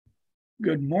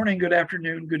Good morning, good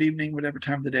afternoon, good evening, whatever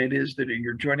time of the day it is that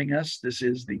you're joining us. This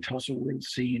is the Tulsa World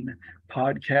Scene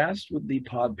podcast with the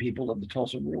pod people of the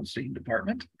Tulsa World Scene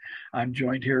Department. I'm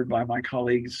joined here by my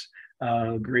colleagues,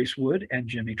 Grace Wood and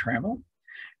Jimmy Trammell,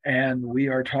 and we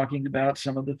are talking about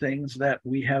some of the things that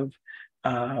we have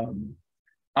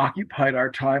occupied our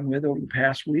time with over the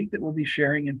past week that we'll be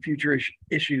sharing in future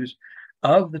issues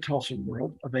of the Tulsa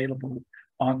World, available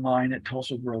online at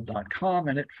tulsaworld.com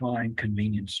and at fine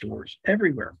convenience stores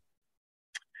everywhere.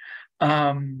 We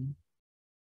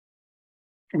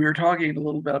were talking a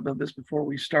little bit about this before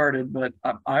we started, but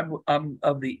I'm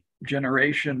of the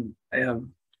generation of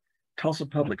Tulsa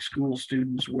public school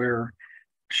students where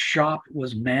shop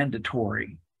was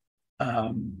mandatory.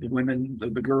 The women, the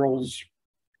girls,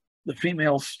 the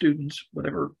female students,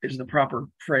 whatever is the proper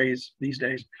phrase these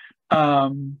days,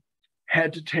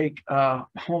 had to take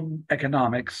home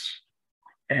economics,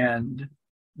 and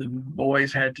the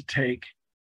boys had to take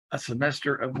a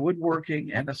semester of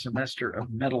woodworking and a semester of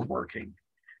metalworking.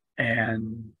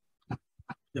 And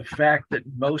the fact that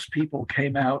most people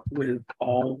came out with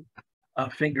all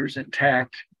fingers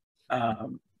intact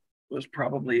was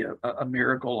probably a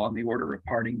miracle on the order of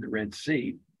parting the Red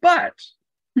Sea. But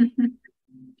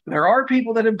there are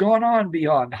people that have gone on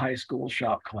beyond high school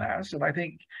shop class. And I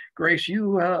think, Grace,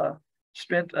 you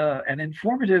spent an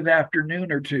informative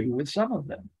afternoon or two with some of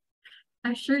them.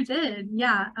 I sure did.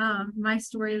 Yeah. My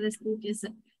story this week is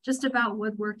just about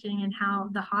woodworking and how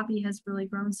the hobby has really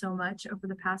grown so much over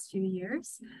the past few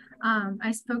years.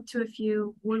 I spoke to a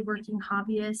few woodworking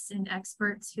hobbyists and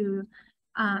experts who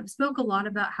spoke a lot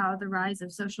about how the rise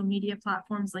of social media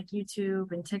platforms like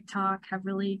YouTube and TikTok have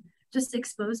really just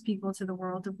expose people to the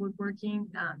world of woodworking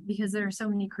because there are so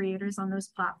many creators on those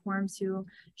platforms who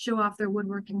show off their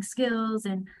woodworking skills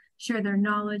and share their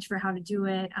knowledge for how to do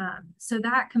it. So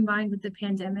that combined with the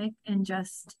pandemic and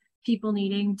just people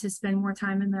needing to spend more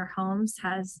time in their homes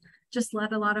has just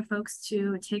led a lot of folks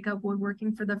to take up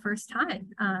woodworking for the first time,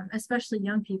 especially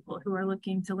young people who are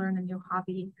looking to learn a new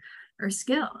hobby or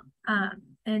skill.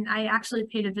 And I actually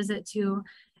paid a visit to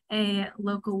a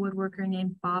local woodworker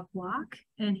named Bob Block,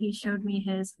 and he showed me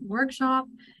his workshop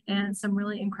and some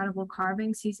really incredible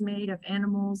carvings he's made of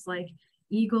animals like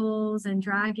eagles and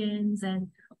dragons, and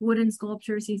wooden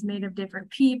sculptures he's made of different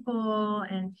people,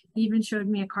 and he even showed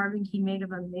me a carving he made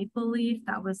of a maple leaf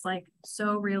that was like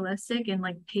so realistic and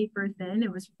like paper thin.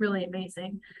 It was really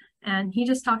amazing. And he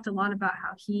just talked a lot about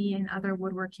how he and other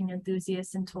woodworking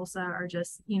enthusiasts in Tulsa are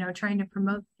just, trying to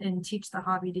promote and teach the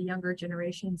hobby to younger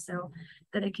generations so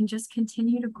that it can just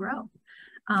continue to grow.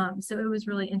 So it was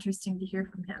really interesting to hear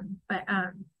from him. But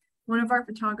one of our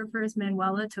photographers,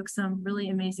 Manuela, took some really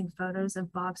amazing photos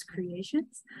of Bob's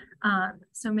creations.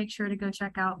 So make sure to go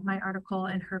check out my article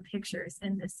and her pictures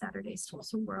in this Saturday's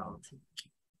Tulsa World.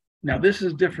 Now, this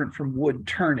is different from wood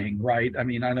turning, right? I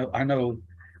mean, I know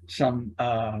some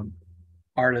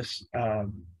artists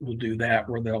will do that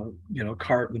where they'll they'll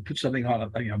put something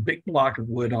on a big block of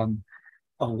wood on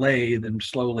a lathe and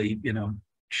slowly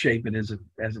shape it as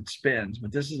it spins.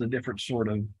 But this is a different sort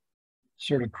of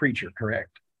creature,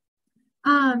 correct?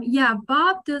 Yeah,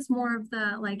 Bob does more of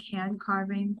the like hand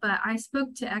carving, but I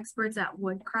spoke to experts at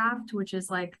Woodcraft, which is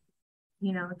like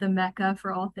the mecca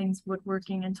for all things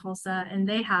woodworking in Tulsa, and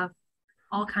they have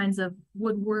all kinds of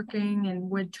woodworking and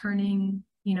wood turning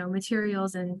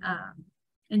materials and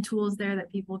tools there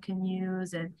that people can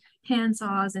use, and hand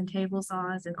saws and table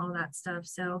saws and all that stuff.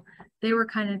 So they were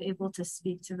kind of able to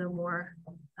speak to the more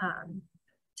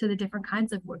to the different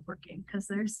kinds of woodworking, because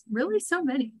there's really so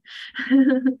many.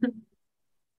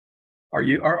 Are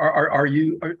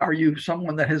you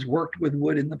someone that has worked with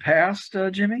wood in the past,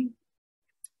 Jimmy?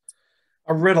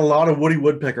 I've read a lot of Woody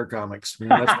Woodpecker comics. I mean,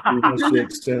 that's pretty much the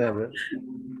extent of it.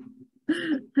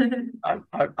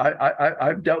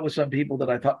 I've dealt with some people that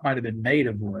I thought might have been made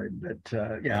of wood, but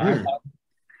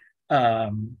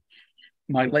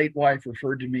my late wife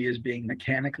referred to me as being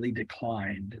mechanically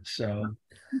declined. So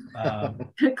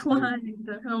declined.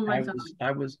 Oh my God.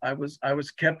 I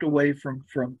was kept away from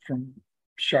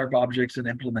sharp objects and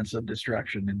implements of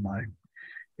destruction in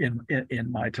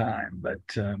my time.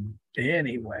 But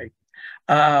anyway,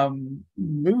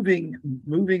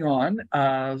 moving on.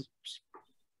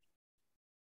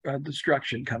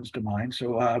 Destruction comes to mind.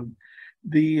 So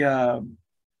the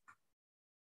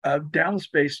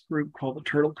Dallas-based group called the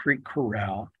Turtle Creek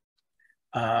Chorale.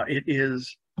 It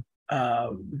is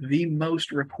the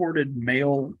most recorded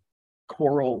male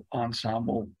choral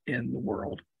ensemble in the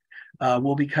world.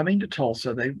 Will be coming to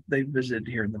Tulsa. They've visited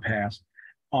here in the past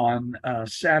on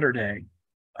Saturday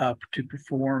to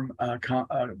perform a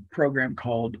program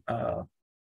called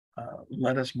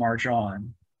Let Us March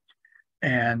On.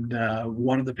 And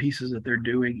one of the pieces that they're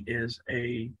doing is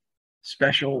a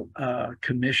special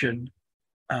commission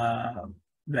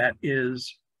that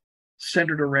is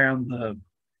centered around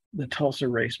the Tulsa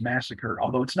Race Massacre,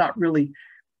 although it's not really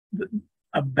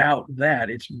about that.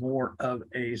 It's more of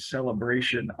a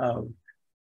celebration of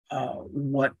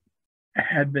what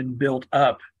had been built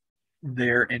up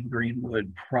there in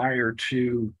Greenwood prior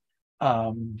to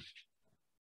the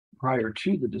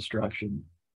destruction.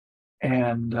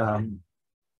 And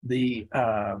the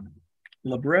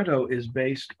libretto is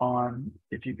based on,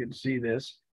 if you can see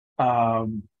this,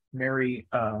 Mary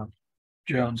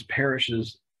Jones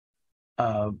Parrish's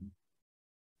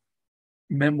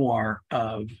memoir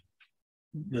of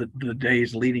the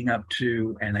days leading up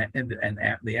to and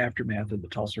the aftermath of the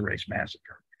Tulsa Race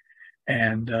Massacre.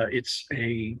 And it's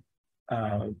the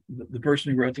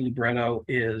person who wrote the libretto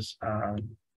is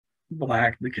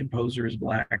Black. The composer is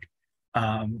Black.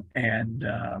 And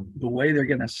the way they're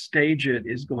going to stage it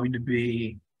is going to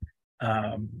be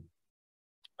a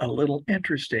little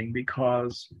interesting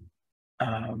because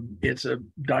it's a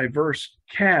diverse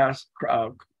cast,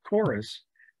 chorus,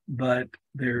 but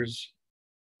there's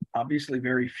obviously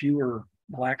very fewer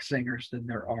Black singers than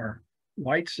there are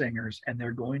white singers, and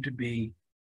they're going to be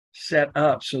set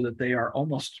up so that they are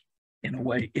almost, in a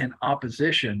way, in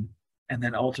opposition, and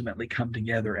then ultimately come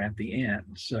together at the end.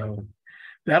 So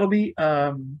that'll be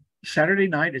Saturday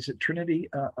night. It's at Trinity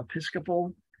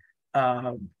Episcopal.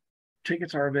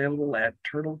 Tickets are available at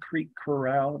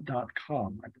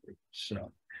turtlecreekcorral.com, I believe.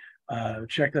 So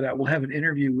check that out. We'll have an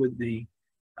interview with the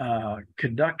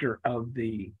conductor of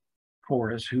the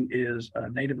chorus, who is a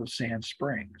native of Sand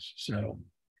Springs. So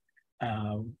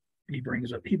he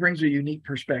brings a unique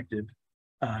perspective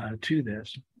to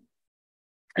this.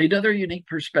 Another unique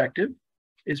perspective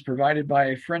is provided by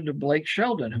a friend of Blake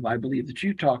Sheldon, who I believe that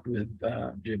you talked with,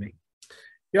 Jimmy.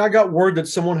 Yeah, I got word that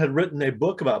someone had written a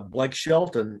book about Blake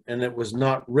Shelton, and it was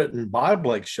not written by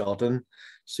Blake Shelton.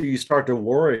 So you start to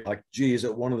worry, like, gee, is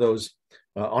it one of those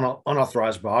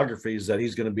unauthorized biographies that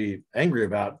he's going to be angry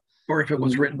about? Or if it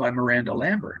was written by Miranda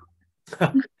Lambert.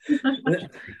 Then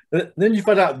you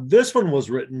find out this one was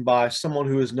written by someone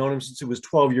who has known him since he was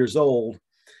 12 years old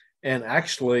and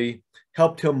actually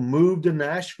helped him move to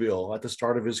Nashville at the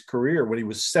start of his career when he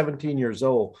was 17 years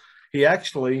old. He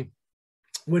actually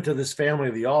went to this family,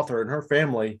 the author, and her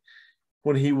family,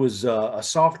 when he was a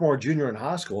sophomore, junior in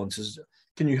high school, and says,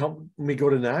 can you help me go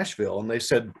to Nashville? And they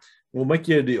said, we'll make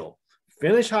you a deal.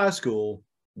 Finish high school,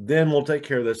 then we'll take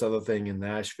care of this other thing in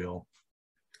Nashville.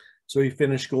 So he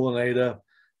finished school in Ada.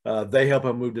 They help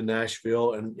him move to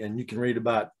Nashville, and you can read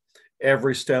about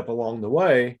every step along the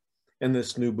way in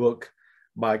this new book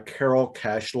by Carol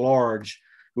Cash Large,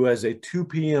 who has a 2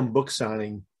 p.m. book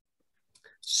signing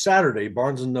Saturday,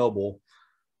 Barnes & Noble,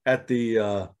 at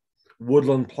the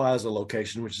Woodland Plaza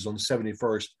location, which is on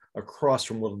 71st, across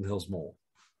from Woodland Hills Mall.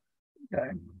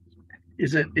 Okay.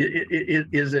 Is it?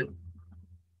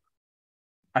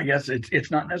 I guess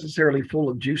it's not necessarily full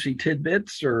of juicy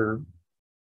tidbits, or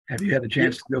have you had a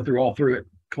chance to go through it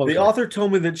closely? The author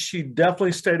told me that she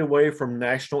definitely stayed away from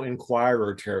National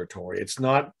Enquirer territory. It's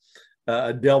not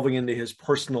delving into his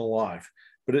personal life,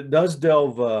 but it does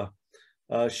delve.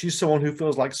 She's someone who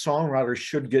feels like songwriters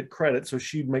should get credit, so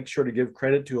she makes sure to give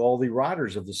credit to all the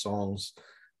writers of the songs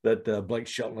that Blake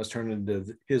Shelton has turned into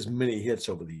his many hits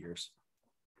over the years.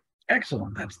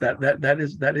 Excellent.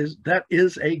 That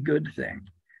is a good thing.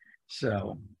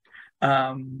 So,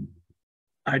 I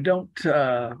don't.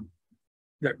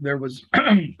 There was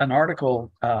an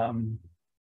article.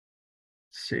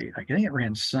 See, I think it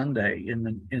ran Sunday in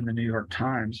the New York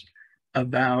Times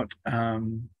about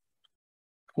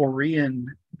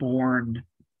Korean-born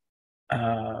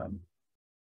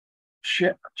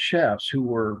chefs who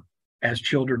were, as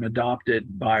children,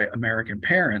 adopted by American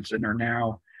parents and are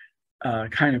now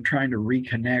kind of trying to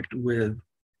reconnect with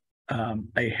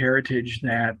a heritage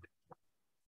that,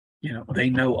 you know, they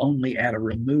know only at a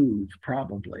remove,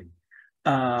 probably.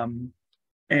 And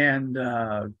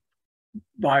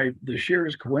by the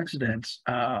sheerest coincidence,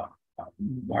 our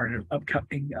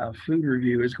upcoming food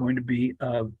review is going to be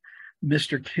of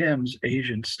Mr. Kim's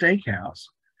Asian Steakhouse,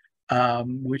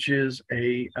 which is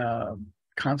a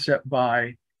concept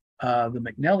by the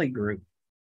McNelly Group.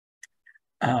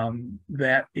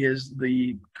 That is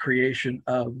the creation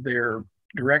of their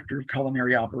director of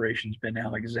culinary operations, Ben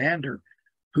Alexander,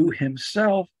 who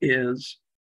himself is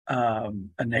a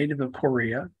native of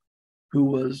Korea, who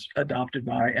was adopted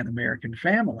by an American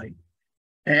family.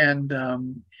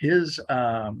 And his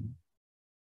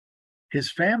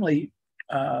family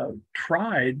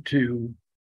tried to,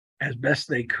 as best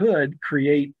they could,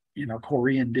 create, you know,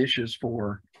 Korean dishes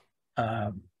for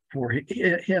for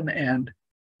him and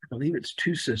I believe it's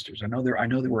two sisters. I know there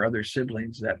were other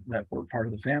siblings that were part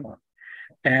of the family,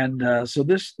 and so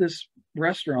this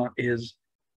restaurant is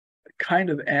kind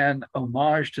of an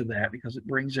homage to that because it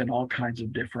brings in all kinds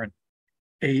of different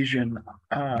Asian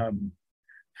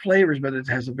flavors, but it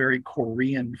has a very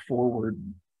Korean forward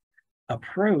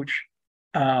approach.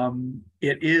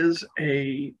 It is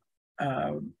a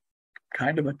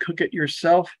kind of a cook it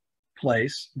yourself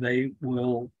place. They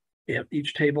will,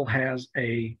 each table has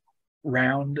a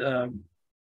round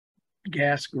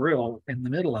gas grill in the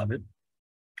middle of it.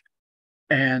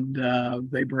 And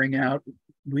they bring out,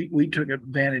 we took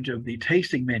advantage of the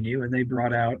tasting menu and they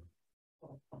brought out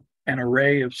an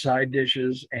array of side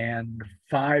dishes and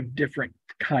 5 different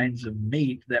kinds of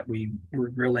meat that we were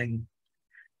grilling.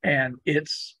 And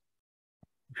it's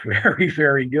very,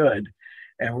 very good.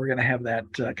 And we're going to have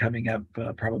that coming up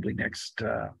probably next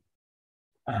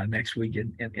week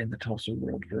in the Tulsa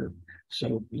World Fair.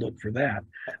 So look for that.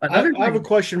 I have a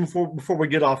question before we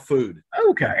get off food.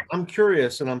 Okay. I'm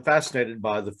curious and I'm fascinated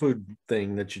by the food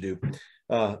thing that you do.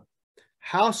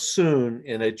 How soon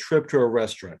in a trip to a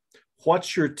restaurant,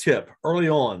 what's your tip early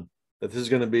on that this is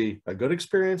going to be a good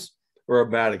experience or a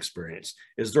bad experience?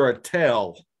 Is there a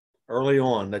tell early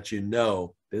on that you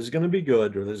know this is going to be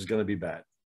good or this is going to be bad?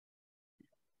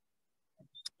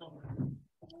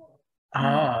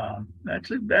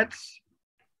 That's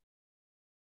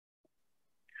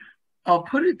I'll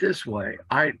put it this way.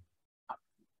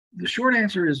 The short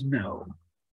answer is no.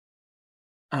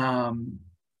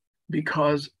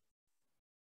 Because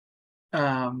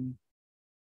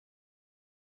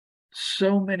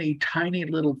so many tiny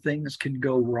little things can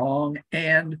go wrong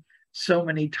and so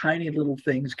many tiny little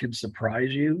things can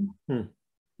surprise you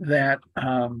that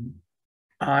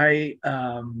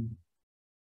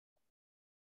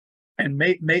and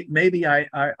maybe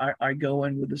I go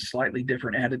in with a slightly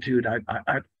different attitude.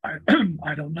 I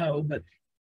don't know, but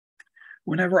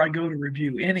whenever I go to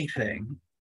review anything,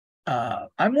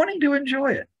 I'm wanting to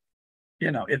enjoy it.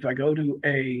 You know, if I go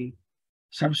to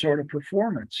some sort of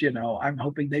performance, you know, I'm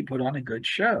hoping they put on a good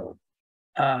show.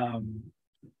 And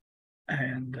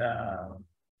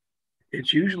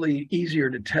it's usually easier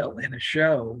to tell in a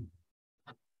show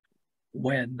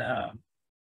when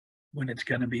it's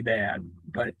going to be bad.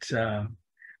 But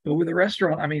with a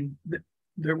restaurant, I mean,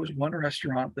 there was one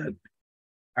restaurant that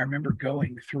I remember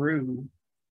going through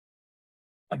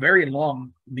a very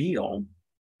long meal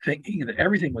thinking that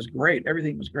everything was great,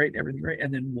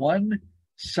 and then one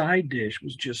side dish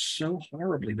was just so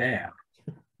horribly bad.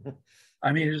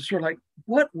 I mean, it's sort of like,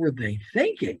 what were they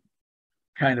thinking,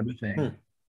 kind of a thing.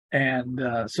 And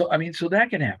so that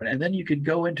can happen. And then you could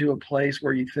go into a place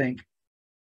where you think,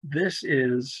 this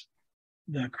is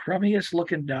the crummiest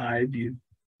looking dive you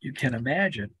can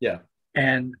imagine. Yeah.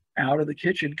 And out of the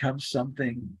kitchen comes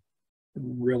something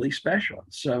really special.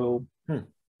 So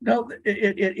no,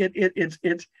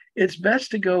 it's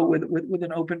best to go with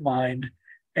an open mind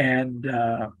and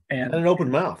an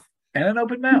open mouth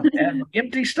and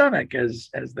empty stomach, as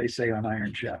they say on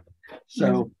Iron Chef.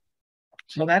 So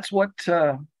that's what.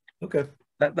 Okay.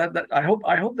 That I hope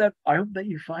that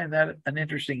you find that an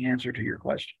interesting answer to your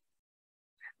question.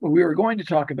 Well, we were going to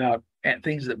talk about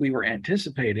things that we were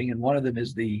anticipating, and one of them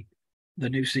is the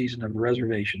new season of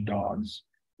Reservation Dogs,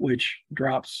 which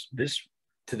drops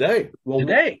today. Well,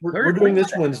 today. We're doing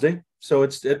this Wednesday, so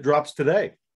it drops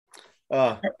today.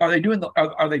 Are they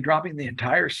dropping the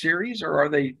entire series, or are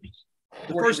they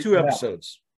the first 2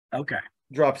 episodes? Okay,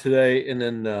 drop today, and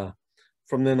then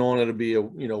from then on it'll be a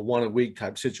 1 a week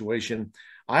type situation.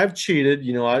 I've cheated.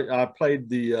 You know, I played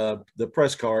the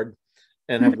press card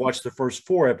and have watched the first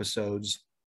 4 episodes,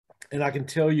 and I can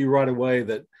tell you right away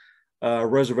that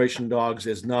Reservation Dogs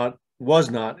was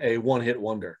not a one-hit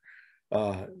wonder.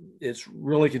 It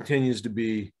really continues to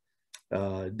be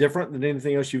different than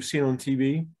anything else you've seen on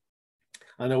TV.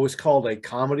 I know it's called a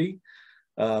comedy,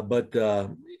 but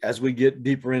as we get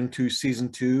deeper into season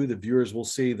 2, the viewers will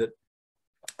see that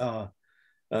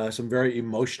some very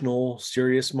emotional,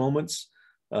 serious moments.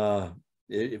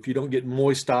 If you don't get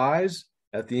moist eyes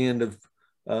at the end of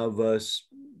the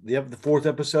 4th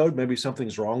episode, maybe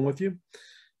something's wrong with you.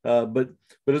 But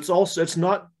it's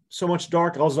not so much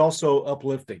dark. It's also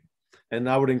uplifting. And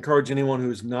I would encourage anyone who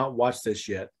has not watched this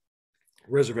yet,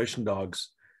 Reservation Dogs,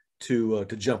 to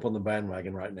jump on the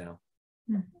bandwagon right now.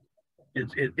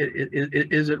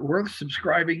 Is it worth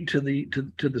subscribing to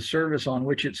the service on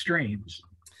which it streams?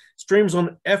 Streams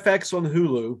on FX on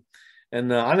Hulu,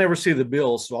 and I never see the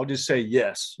bills, so I'll just say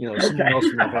yes. You know, someone else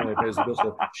in my family pays the bills.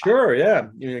 So, sure, yeah.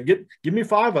 You know, give me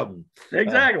 5 of them.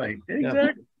 Exactly.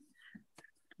 Yeah.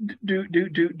 Do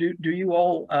you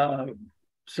all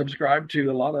subscribe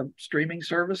to a lot of streaming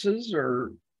services,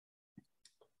 or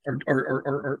do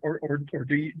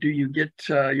you get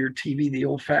your TV the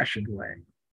old-fashioned way?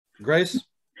 Grace?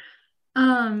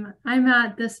 I'm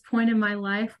at this point in my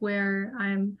life where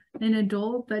I'm an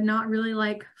adult, but not really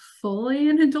like fully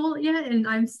an adult yet. And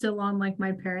I'm still on like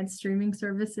my parents' streaming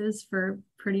services for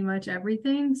pretty much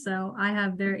everything. So I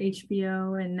have their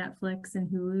HBO and Netflix and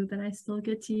Hulu that I still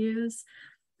get to use.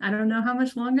 I don't know how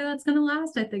much longer that's going to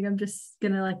last. I think I'm just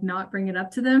going to like not bring it up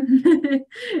to them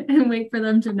and wait for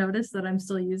them to notice that I'm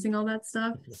still using all that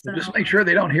stuff. So Just make sure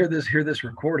they don't hear this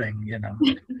recording, you know.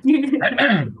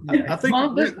 I think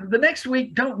Mom, the next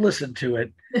week, don't listen to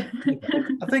it.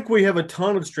 I think we have a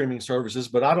ton of streaming services,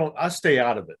 but I stay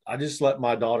out of it. I just let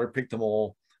my daughter pick them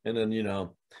all. And then, you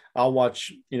know, I'll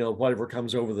watch, you know, whatever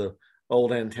comes over the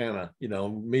old antenna, you know,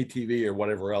 MeTV or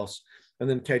whatever else, and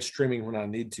then catch streaming when I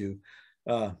need to.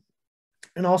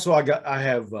 And also I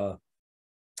have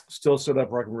still set up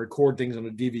where I can record things on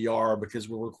a DVR because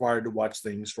we're required to watch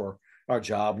things for our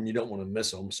job and you don't want to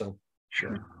miss them. So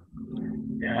sure.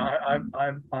 Yeah,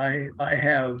 I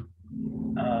have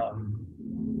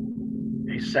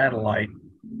a satellite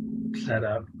set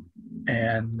up,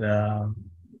 and I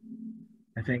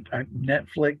think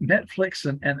Netflix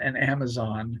and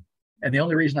Amazon. And the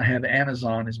only reason I have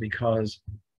Amazon is because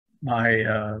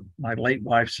my late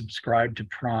wife subscribed to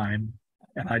Prime,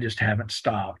 and I just haven't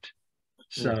stopped.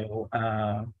 So,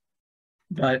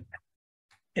 but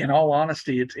in all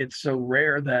honesty, it's so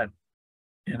rare that,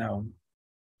 you know,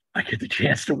 I get the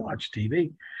chance to watch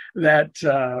TV that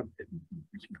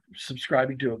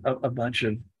subscribing to a bunch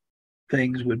of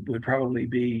things would probably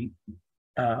be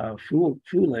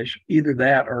foolish. Either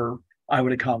that, or I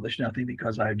would accomplish nothing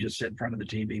because I just sit in front of the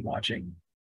TV watching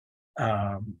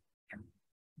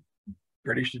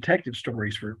British detective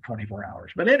stories for 24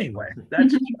 hours. But anyway,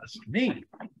 that's just me.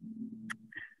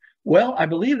 Well, I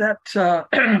believe that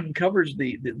covers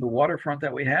the waterfront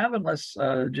that we have, unless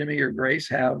Jimmy or Grace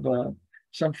have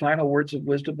some final words of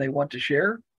wisdom they want to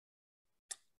share.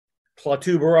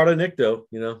 Klaatu Barada Nikto,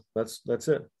 you know, that's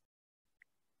it.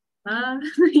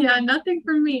 Yeah, nothing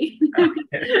from me.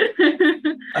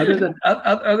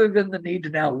 other than the need to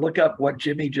now look up what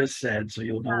Jimmy just said, so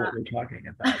you'll know what we're talking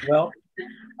about. Well,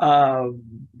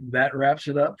 that wraps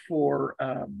it up for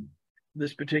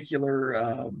this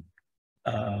particular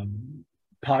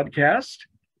podcast.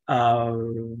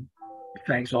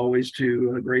 Thanks always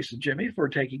to Grace and Jimmy for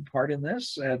taking part in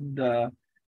this, and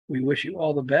we wish you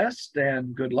all the best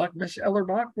and good luck, Miss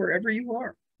Ellerbach, wherever you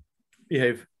are.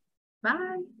 Behave.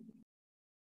 Bye.